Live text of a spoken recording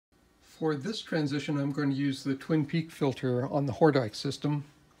For this transition, I'm going to use the twin peak filter on the Hordijk system.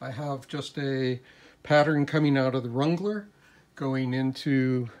 I have just a pattern coming out of the Rungler going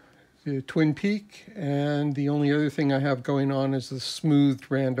into the twin peak, and the only other thing I have going on is the smoothed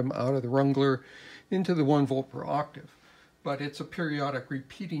random out of the Rungler into the 1 volt per octave. But it's a periodic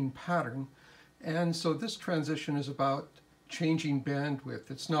repeating pattern, and so this transition is about changing bandwidth.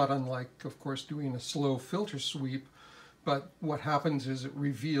 It's not unlike, of course, doing a slow filter sweep, but what happens is it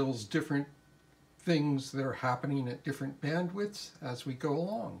reveals different things that are happening at different bandwidths as we go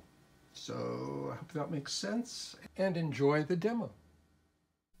along. So I hope that makes sense, and enjoy the demo.